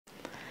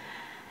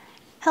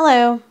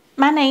Hello,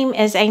 my name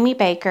is Amy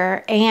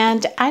Baker,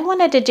 and I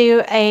wanted to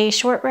do a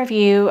short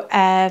review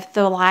of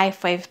the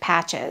livewave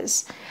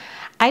patches.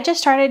 I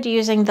just started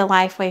using the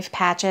livewave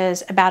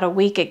patches about a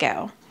week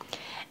ago.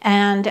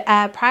 And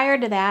prior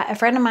to that, a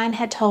friend of mine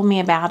had told me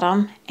about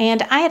them,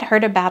 and I had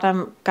heard about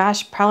them,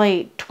 gosh,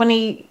 probably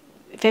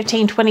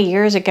 15, 20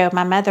 years ago.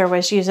 My mother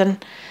was using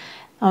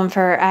them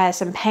for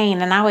some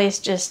pain, and I always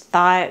just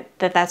thought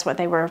that that's what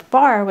they were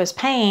for, was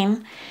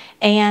pain.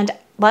 And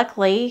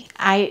luckily,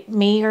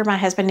 me or my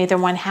husband, neither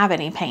one have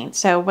any pain.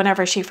 So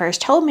whenever she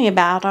first told me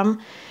about them,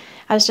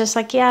 I was just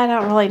like, yeah, I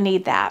don't really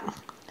need that.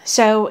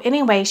 So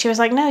anyway, she was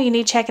like, no, you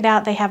need to check it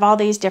out. They have all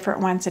these different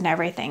ones and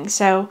everything.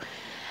 So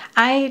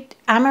I'm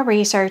a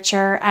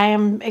researcher. I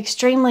am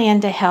extremely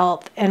into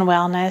health and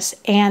wellness,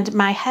 and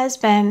my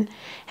husband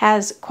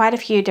has quite a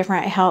few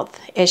different health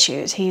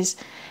issues.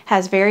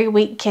 Has very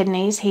weak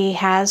kidneys. He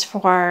has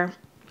for,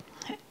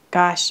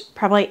 gosh,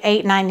 probably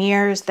 8-9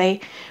 years.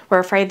 They were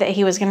afraid that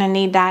he was going to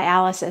need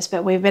dialysis,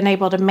 but we've been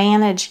able to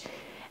manage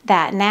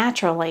that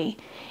naturally.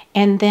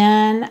 And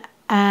then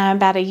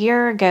about a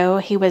year ago,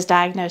 he was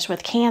diagnosed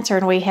with cancer,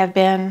 and we have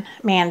been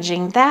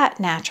managing that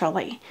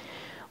naturally.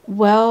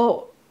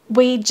 Well,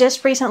 we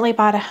just recently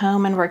bought a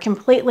home, and we're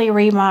completely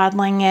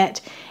remodeling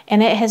it,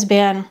 and it's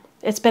been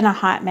a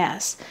hot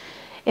mess.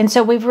 And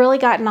so we've really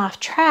gotten off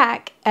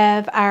track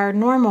of our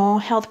normal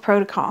health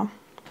protocol.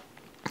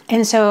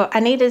 And so I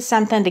needed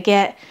something to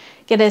get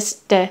us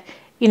to,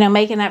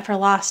 making up for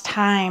lost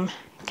time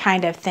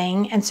kind of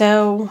thing. And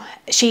so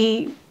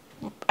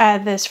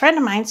this friend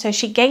of mine, so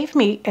she gave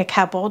me a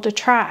couple to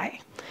try.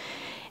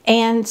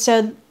 And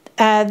so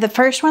the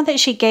first one that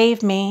she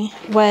gave me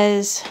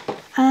was,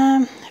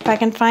 if I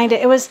can find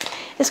it,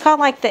 it's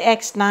called like the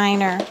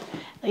X9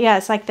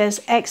 it's like this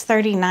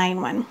X39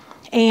 one.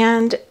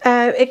 And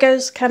it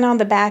goes kind of on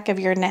the back of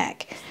your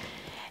neck.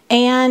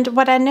 And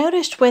what I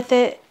noticed with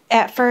it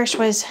at first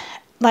was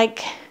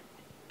like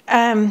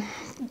kind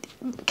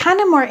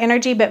of more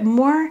energy, but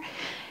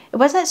it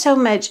wasn't so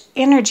much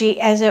energy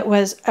as it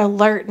was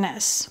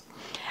alertness.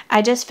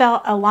 I just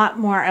felt a lot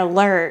more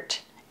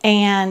alert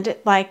and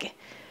like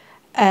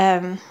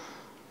and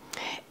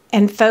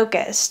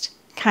focused,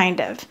 kind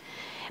of.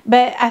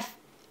 But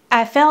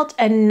I felt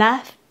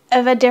enough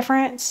of a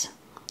difference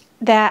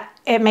that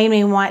it made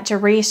me want to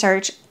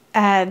research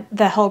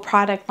the whole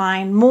product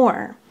line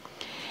more.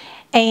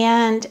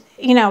 And,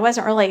 I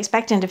wasn't really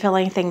expecting to feel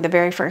anything the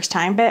very first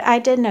time, but I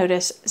did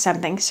notice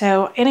something.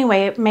 So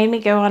anyway, it made me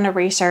go on a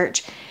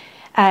research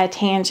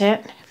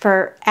tangent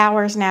for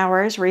hours and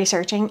hours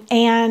researching.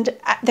 And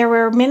there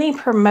were many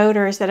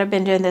promoters that have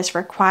been doing this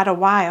for quite a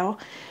while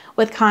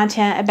with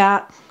content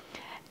about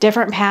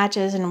different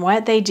patches and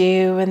what they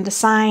do and the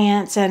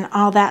science and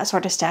all that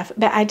sort of stuff.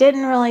 But I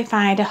didn't really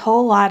find a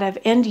whole lot of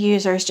end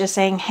users just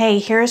saying, hey,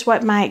 here's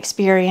what my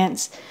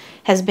experience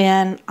has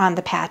been on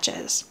the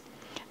patches.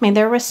 I mean,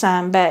 there was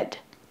some, but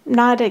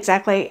not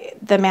exactly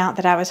the amount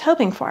that I was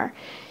hoping for.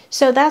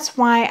 So that's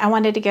why I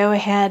wanted to go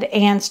ahead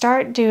and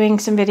start doing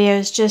some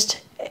videos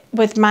just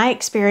with my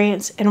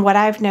experience and what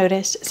I've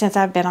noticed since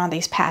I've been on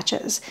these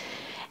patches.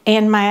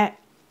 And my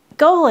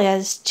goal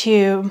is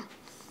to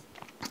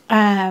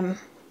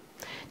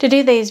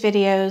do these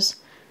videos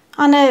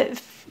on a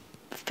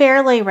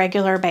fairly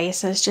regular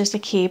basis just to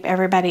keep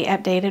everybody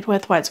updated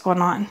with what's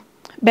going on.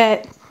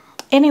 But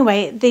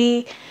anyway,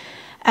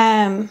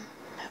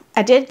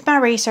 I did my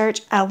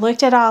research, I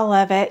looked at all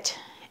of it,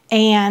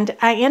 and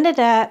I ended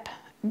up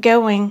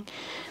going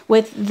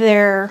with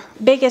their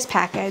biggest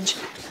package,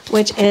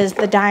 which is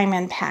the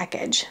diamond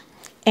package.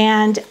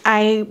 And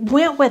I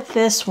went with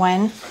this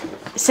one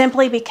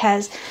simply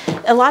because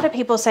a lot of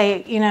people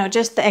say,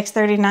 just the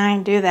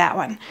X39, do that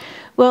one.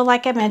 Well,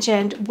 like I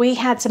mentioned, we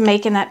had some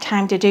making up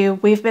time to do.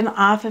 We've been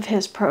off of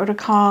his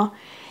protocol.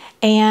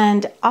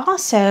 And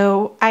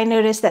also, I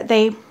noticed that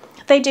they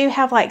do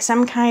have like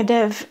some kind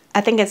of,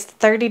 I think it's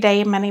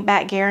 30-day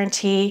money-back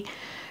guarantee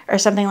or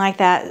something like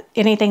that,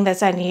 anything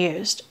that's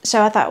unused.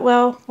 So I thought,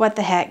 well, what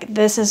the heck?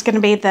 This is going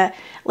to be the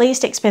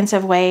least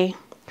expensive way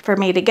for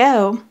me to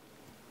go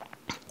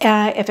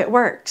if it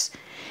works.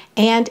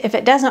 And if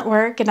it doesn't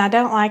work and I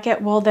don't like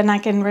it, well, then I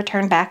can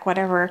return back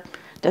whatever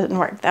doesn't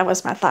work. That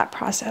was my thought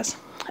process.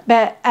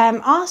 But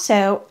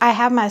also, I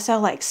have my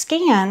Solex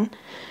scan,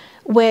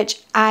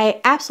 which I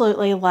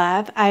absolutely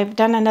love. I've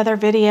done another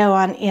video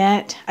on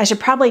it. I should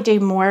probably do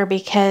more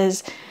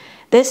because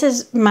this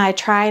is my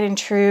tried and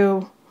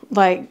true,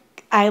 like,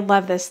 I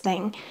love this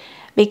thing.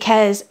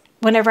 Because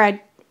whenever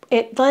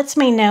it lets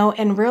me know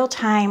in real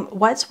time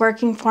what's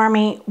working for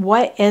me,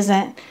 what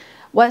isn't,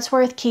 what's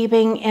worth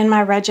keeping in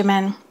my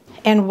regimen,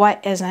 and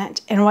what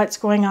isn't, and what's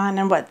going on,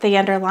 and what the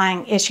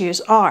underlying issues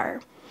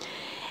are.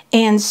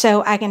 And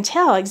so I can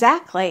tell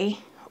exactly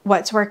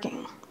what's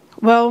working.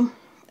 Well,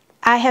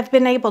 I have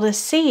been able to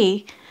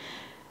see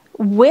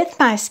with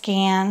my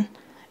scan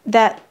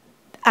that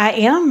I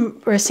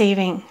am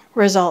receiving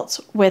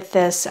results with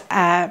this,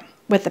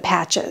 with the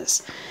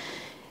patches.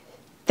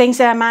 Things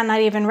that I might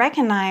not even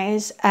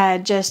recognize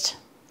just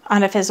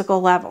on a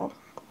physical level.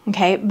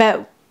 Okay,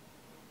 but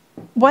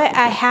what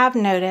I have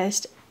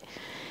noticed,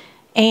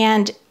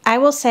 and I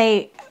will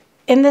say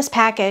in this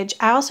package,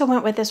 I also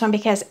went with this one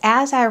because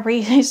as I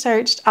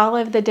researched all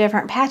of the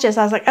different patches,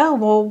 I was like, oh,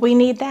 well, we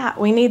need that,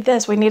 we need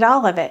this, we need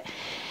all of it.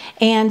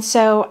 And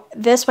so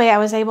this way I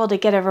was able to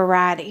get a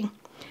variety.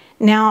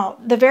 Now,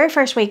 the very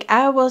first week,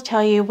 I will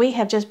tell you, we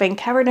have just been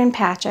covered in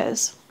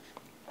patches.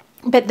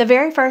 But the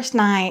very first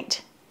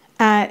night,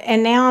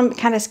 and now I'm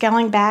kind of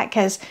scaling back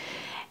because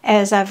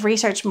as I've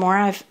researched more,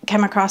 I've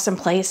come across some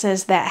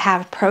places that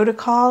have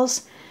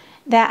protocols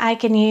that I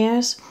can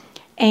use,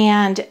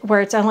 and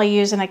where it's only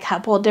using a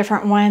couple of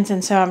different ones,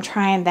 and so I'm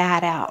trying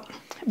that out.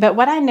 But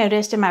what I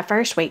noticed in my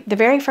first week, the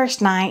very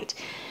first night,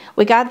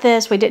 we got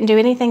this. We didn't do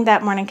anything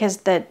that morning because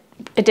it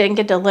didn't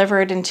get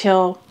delivered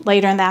until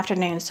later in the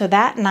afternoon. So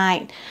that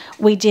night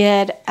we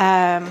did,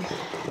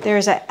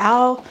 there's a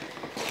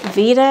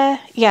Alvita.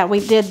 Yeah, we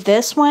did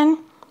this one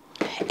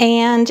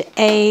and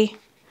a,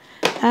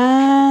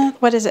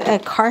 what is it? A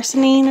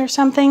carcinine or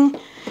something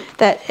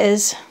that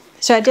is,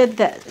 so I did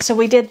that. So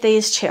we did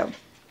these two.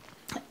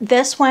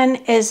 This one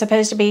is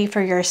supposed to be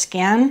for your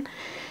skin,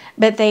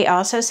 but they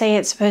also say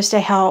it's supposed to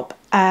help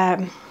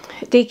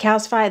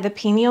decalcify the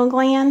pineal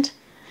gland.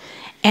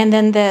 And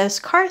then this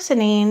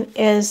carcinine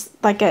is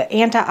like an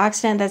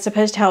antioxidant that's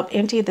supposed to help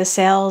empty the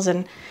cells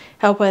and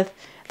help with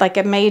like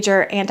a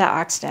major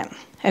antioxidant.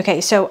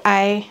 Okay, so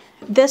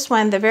this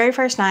one, the very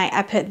first night,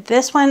 I put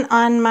this one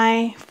on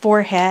my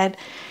forehead,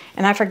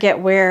 and I forget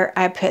where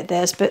I put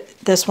this, but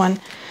this one.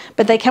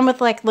 But they come with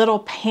like little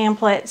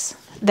pamphlets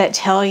that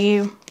tell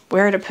you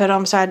where to put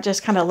them, so I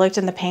just kind of looked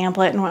in the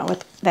pamphlet and went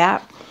with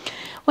that.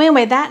 Well,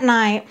 anyway, that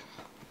night,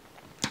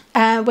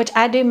 which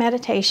I do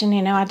meditation,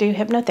 you know, I do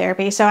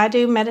hypnotherapy, so I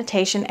do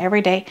meditation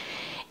every day.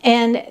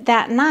 And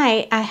that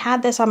night, I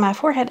had this on my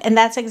forehead, and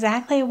that's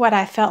exactly what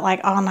I felt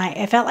like all night.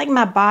 It felt like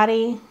my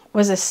body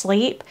was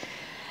asleep,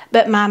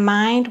 but my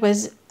mind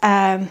was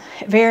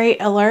very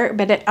alert,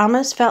 but it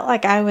almost felt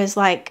like I was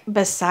like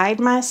beside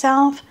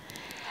myself.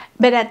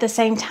 But at the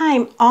same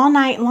time, all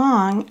night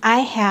long, I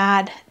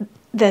had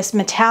this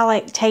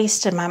metallic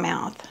taste in my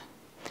mouth.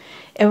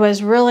 It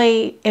was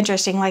really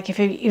interesting. Like if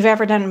you've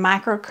ever done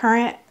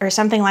microcurrent or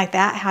something like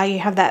that, how you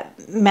have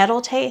that metal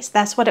taste,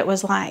 that's what it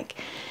was like.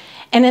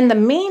 And in the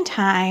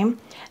meantime,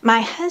 my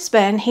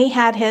husband, he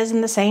had his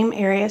in the same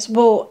areas.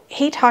 Well,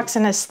 he talks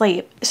in his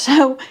sleep.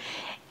 So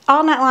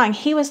all night long,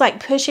 he was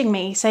like pushing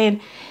me,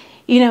 saying,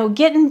 you know,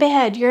 get in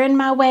bed, you're in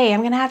my way. I'm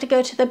going to have to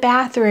go to the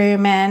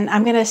bathroom and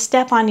I'm going to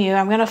step on you.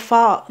 I'm going to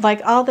fall,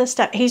 like all this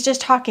stuff. He's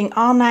just talking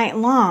all night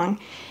long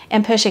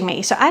and pushing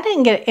me. So I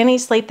didn't get any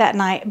sleep that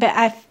night,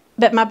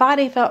 but my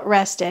body felt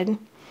rested.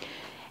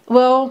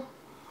 Well,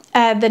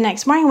 the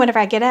next morning, whenever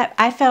I get up,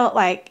 I felt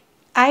like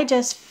I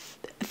just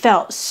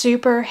felt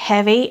super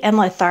heavy and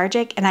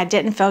lethargic, and I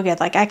didn't feel good.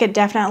 Like I could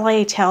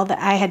definitely tell that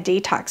I had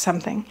detoxed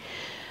something.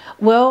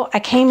 Well, I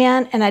came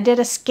in and I did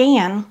a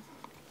scan,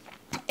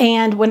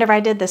 and whenever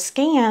I did the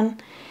scan,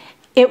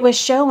 it was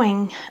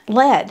showing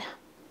lead.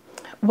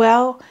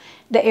 Well,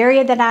 the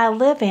area that I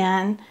live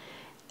in,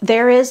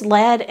 there is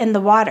lead in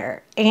the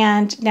water.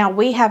 And now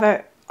we have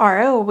a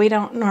RO. We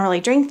don't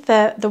normally drink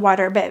the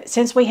water, but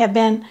since we have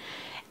been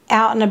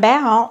out and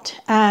about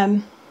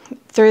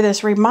through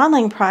this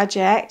remodeling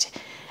project,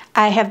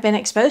 I have been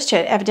exposed to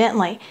it,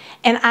 evidently.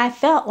 And I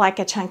felt like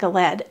a chunk of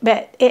lead,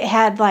 but it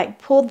had like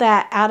pulled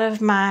that out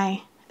of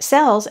my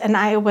cells, and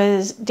I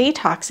was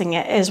detoxing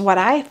it, is what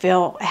I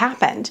feel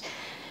happened.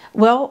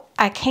 Well,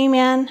 I came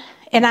in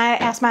and I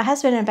asked my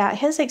husband about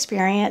his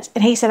experience,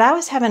 and he said, I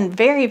was having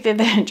very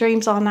vivid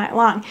dreams all night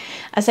long.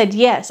 I said,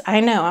 yes, I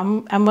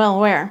know, I'm well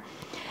aware.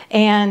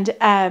 And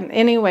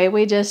anyway,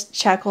 we just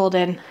chuckled,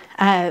 and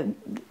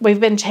we've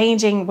been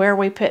changing where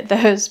we put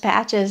those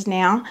patches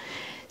now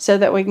so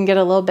that we can get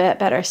a little bit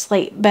better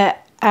sleep.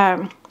 But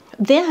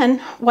then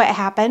what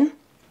happened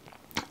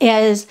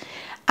is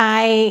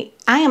I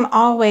am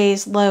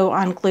always low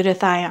on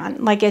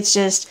glutathione. Like it's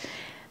just,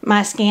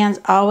 my scans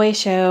always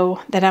show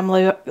that I'm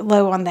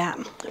low on that.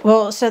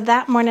 Well, so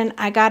that morning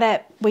I got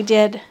up, we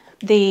did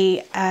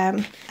the,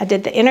 I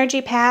did the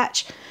energy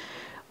patch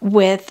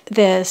with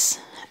this,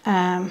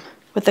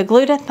 with the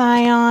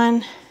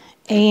glutathione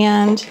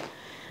and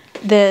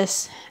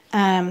this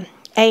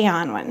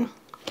Aeon one.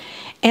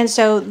 And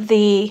so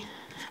the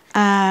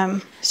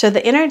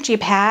energy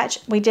patch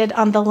we did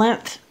on the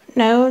lymph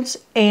nodes,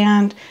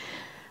 and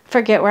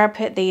forget where I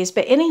put these,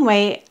 but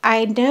anyway,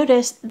 I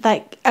noticed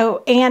like,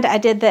 oh, and I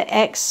did the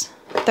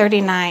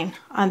X39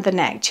 on the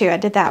neck too. I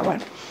did that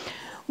one.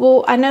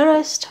 Well, I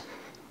noticed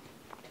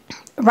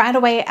right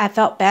away I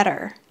felt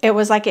better. It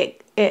was like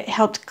it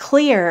helped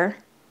clear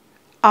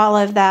all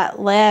of that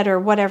lead or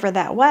whatever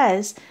that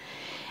was.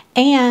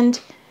 And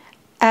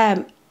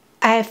I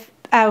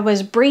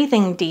was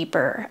breathing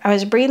deeper. I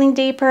was breathing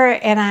deeper,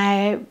 and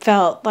I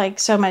felt like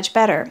so much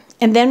better.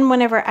 And then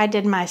whenever I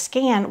did my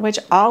scan, which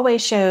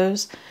always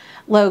shows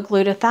low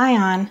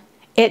glutathione,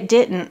 it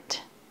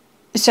didn't.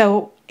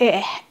 So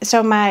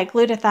my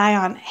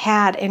glutathione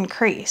had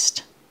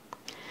increased.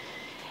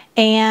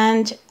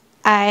 And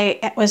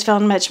I was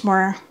feeling much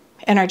more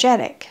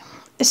energetic.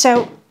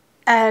 So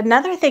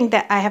another thing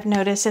that I have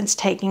noticed since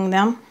taking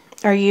them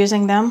or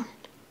using them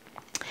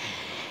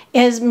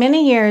is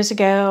many years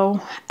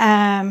ago,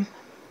 I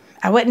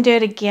wouldn't do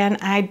it again.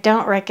 I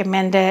don't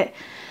recommend it.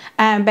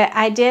 But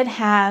I did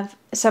have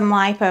some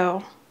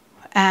lipo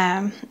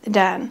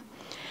done.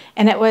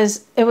 And it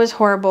was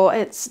horrible.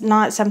 It's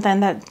not something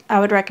that I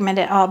would recommend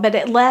at all. But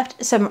it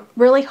left some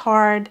really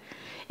hard,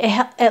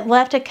 it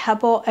left a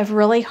couple of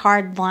really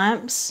hard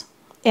lumps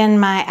in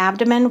my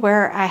abdomen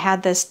where I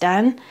had this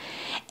done.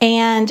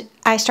 And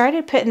I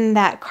started putting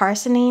that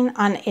carcinine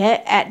on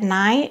it at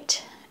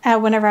night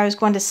whenever I was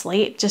going to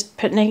sleep, just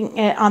putting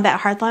it on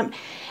that hard lump.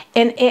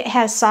 And it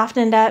has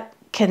softened up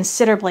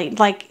considerably.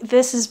 Like,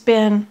 this has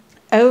been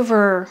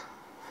over,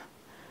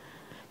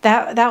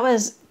 that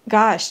was,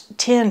 gosh,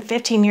 10,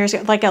 15 years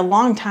ago, like a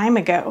long time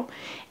ago.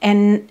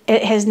 And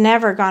it has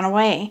never gone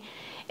away.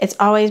 It's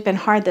always been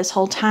hard this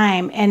whole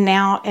time. And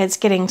now it's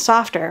getting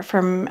softer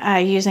from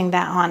using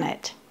that on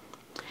it.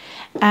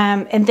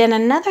 And then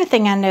another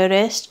thing I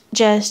noticed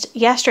just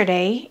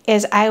yesterday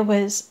is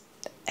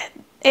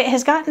it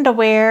has gotten to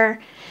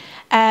where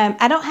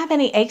I don't have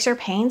any aches or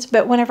pains,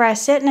 but whenever I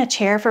sit in a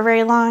chair for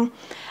very long,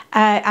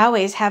 I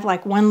always have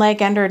like one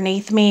leg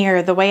underneath me,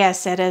 or the way I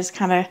sit is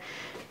kind of,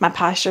 my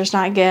posture's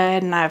not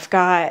good, and I've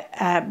got,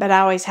 but I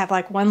always have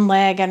like one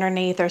leg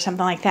underneath or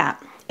something like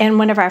that. And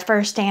whenever I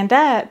first stand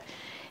up,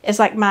 it's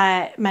like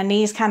my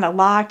knees kind of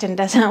locked and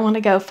doesn't want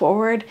to go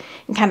forward,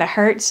 and kind of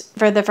hurts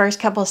for the first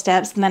couple of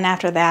steps, and then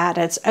after that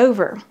it's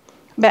over.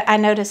 But I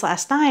noticed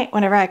last night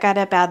whenever I got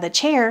up out of the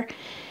chair,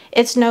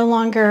 it's no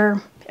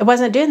longer, it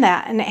wasn't doing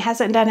that, and it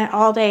hasn't done it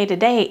all day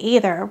today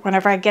either.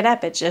 Whenever I get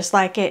up, it's just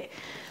like it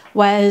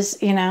was,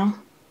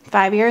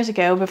 5 years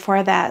ago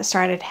before that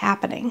started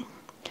happening.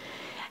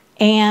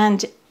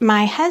 And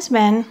my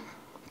husband,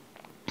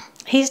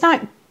 he's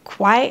not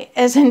quite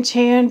as in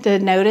tune to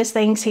notice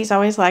things. He's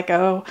always like,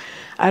 oh,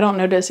 I don't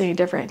notice any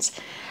difference.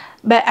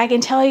 But I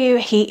can tell you,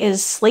 he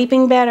is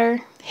sleeping better.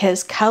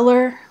 His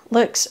color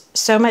looks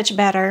so much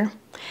better.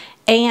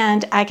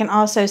 And I can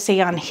also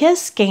see on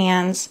his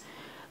scans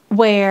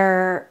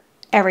where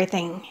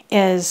everything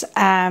is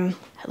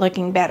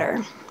looking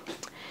better.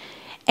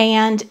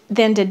 And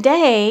then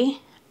today,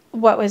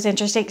 what was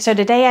interesting, so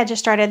today I just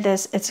started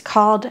this, it's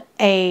called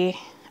a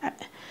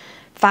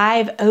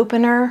 5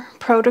 opener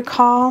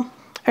protocol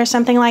or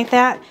something like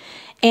that.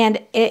 And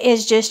it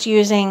is just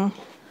using,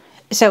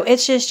 so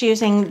it's just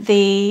using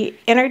the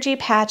energy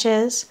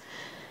patches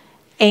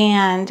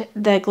and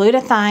the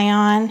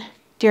glutathione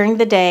during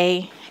the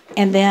day,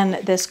 and then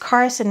this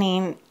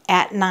carcinine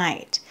at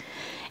night.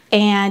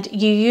 And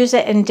you use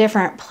it in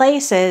different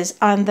places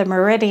on the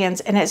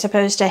meridians, and it's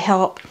supposed to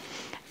help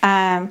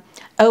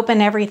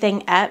open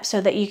everything up so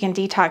that you can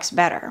detox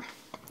better.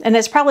 And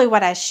it's probably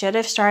what I should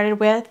have started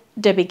with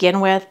to begin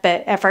with,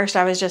 but at first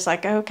I was just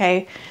like,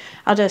 okay,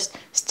 I'll just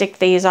stick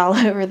these all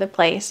over the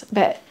place.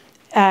 But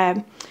if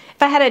I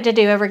had it to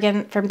do over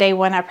again from day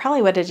one, I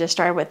probably would have just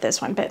started with this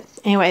one. But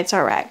anyway, it's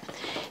all right.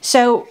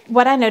 So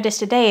what I noticed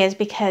today is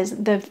because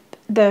the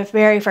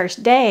very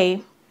first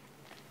day,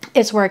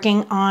 it's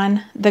working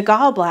on the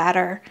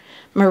gallbladder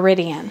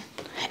meridian.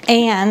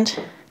 And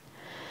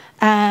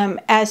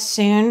as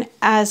soon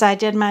as I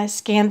did my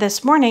scan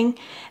this morning,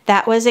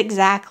 that was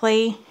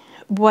exactly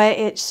what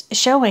it's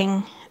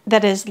showing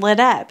that is lit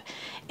up.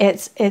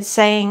 It's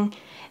saying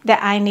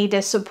that I need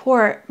to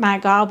support my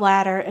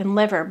gallbladder and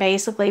liver,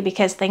 basically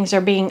because things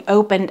are being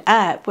opened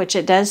up, which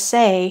it does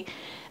say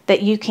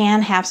that you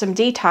can have some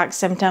detox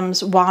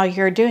symptoms while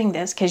you're doing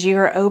this because you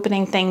are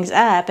opening things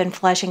up and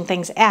flushing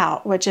things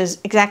out, which is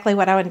exactly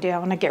what I want to do. I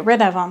want to get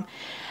rid of them.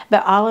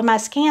 But all of my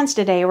scans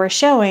today were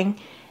showing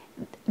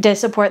to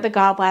support the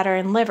gallbladder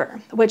and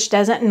liver, which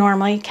doesn't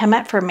normally come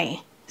up for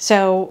me.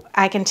 So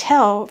I can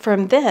tell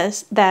from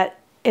this that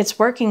it's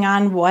working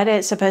on what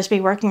it's supposed to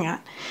be working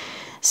on.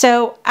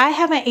 So I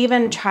haven't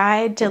even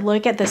tried to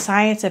look at the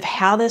science of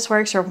how this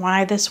works or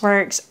why this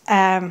works.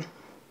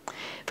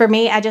 For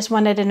me, I just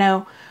wanted to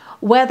know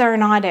whether or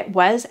not it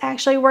was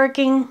actually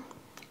working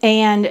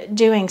and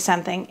doing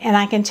something. And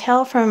I can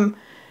tell from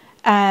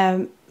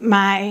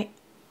my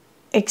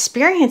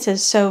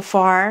experiences so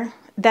far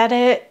that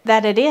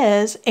it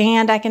is,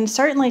 and I can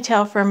certainly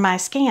tell from my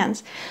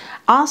scans.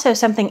 Also,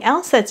 something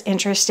else that's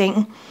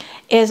interesting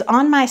is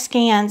on my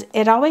scans,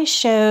 it always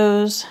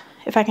shows,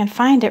 if I can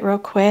find it real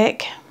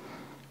quick,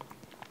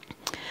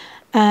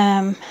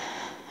 I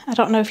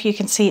don't know if you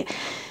can see it.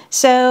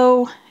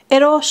 So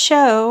it'll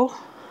show,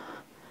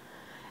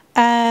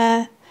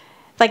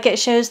 like it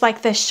shows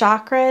like the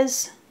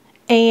chakras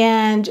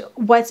and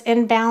what's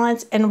in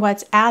balance and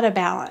what's out of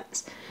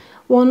balance.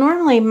 Well,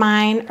 normally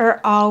mine are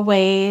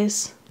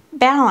always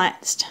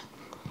balanced,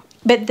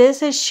 but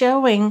this is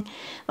showing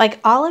like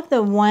all of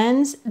the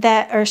ones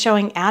that are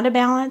showing out of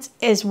balance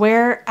is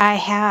where I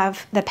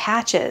have the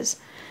patches.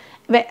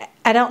 But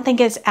I don't think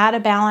it's out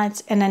of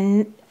balance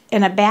in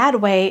a bad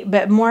way,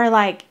 but more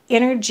like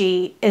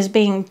energy is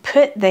being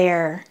put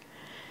there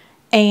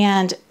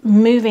and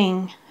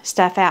moving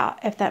stuff out,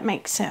 if that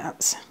makes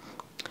sense.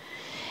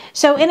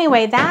 So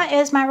anyway, that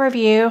is my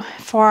review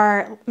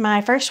for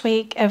my first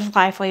week of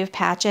livewave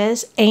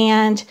patches,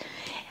 and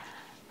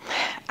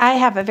I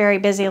have a very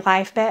busy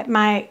life, but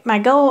my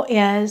goal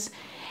is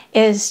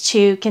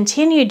to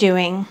continue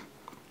doing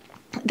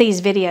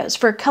these videos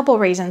for a couple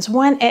reasons.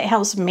 One, it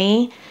helps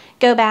me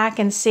go back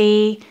and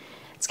see.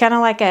 It's kind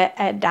of like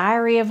a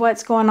diary of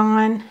what's going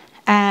on,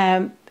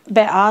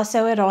 but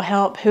also it'll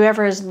help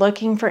whoever is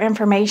looking for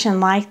information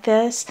like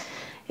this,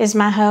 is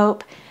my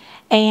hope.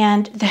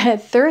 And the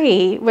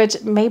three,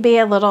 which may be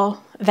a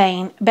little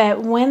vain,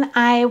 but when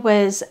I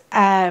was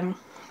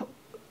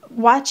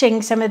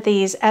watching some of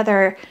these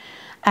other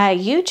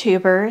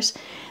YouTubers,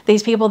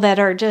 these people that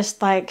are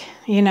just like,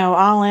 you know,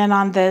 all in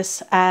on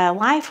this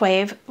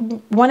livewave,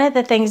 one of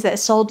the things that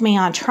sold me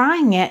on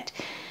trying it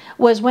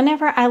was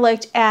whenever I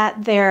looked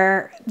at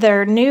their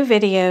new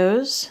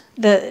videos,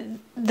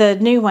 the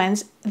new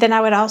ones, then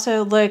I would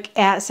also look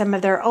at some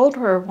of their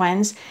older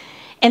ones,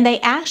 and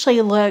they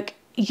actually look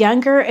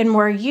younger and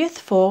more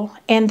youthful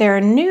in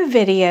their new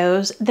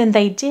videos than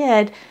they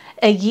did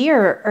a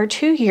year or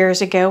 2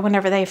 years ago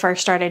whenever they first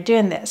started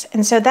doing this.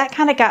 And so that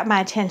kind of got my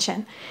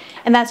attention.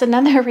 And that's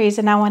another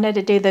reason I wanted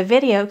to do the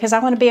video, because I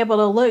want to be able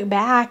to look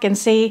back and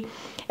see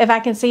if I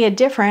can see a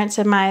difference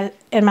in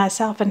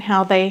myself and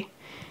how they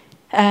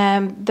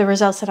the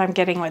results that I'm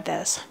getting with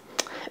this.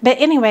 But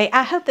anyway,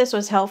 I hope this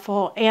was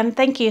helpful, and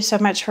thank you so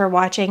much for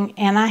watching,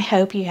 and I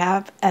hope you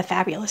have a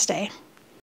fabulous day.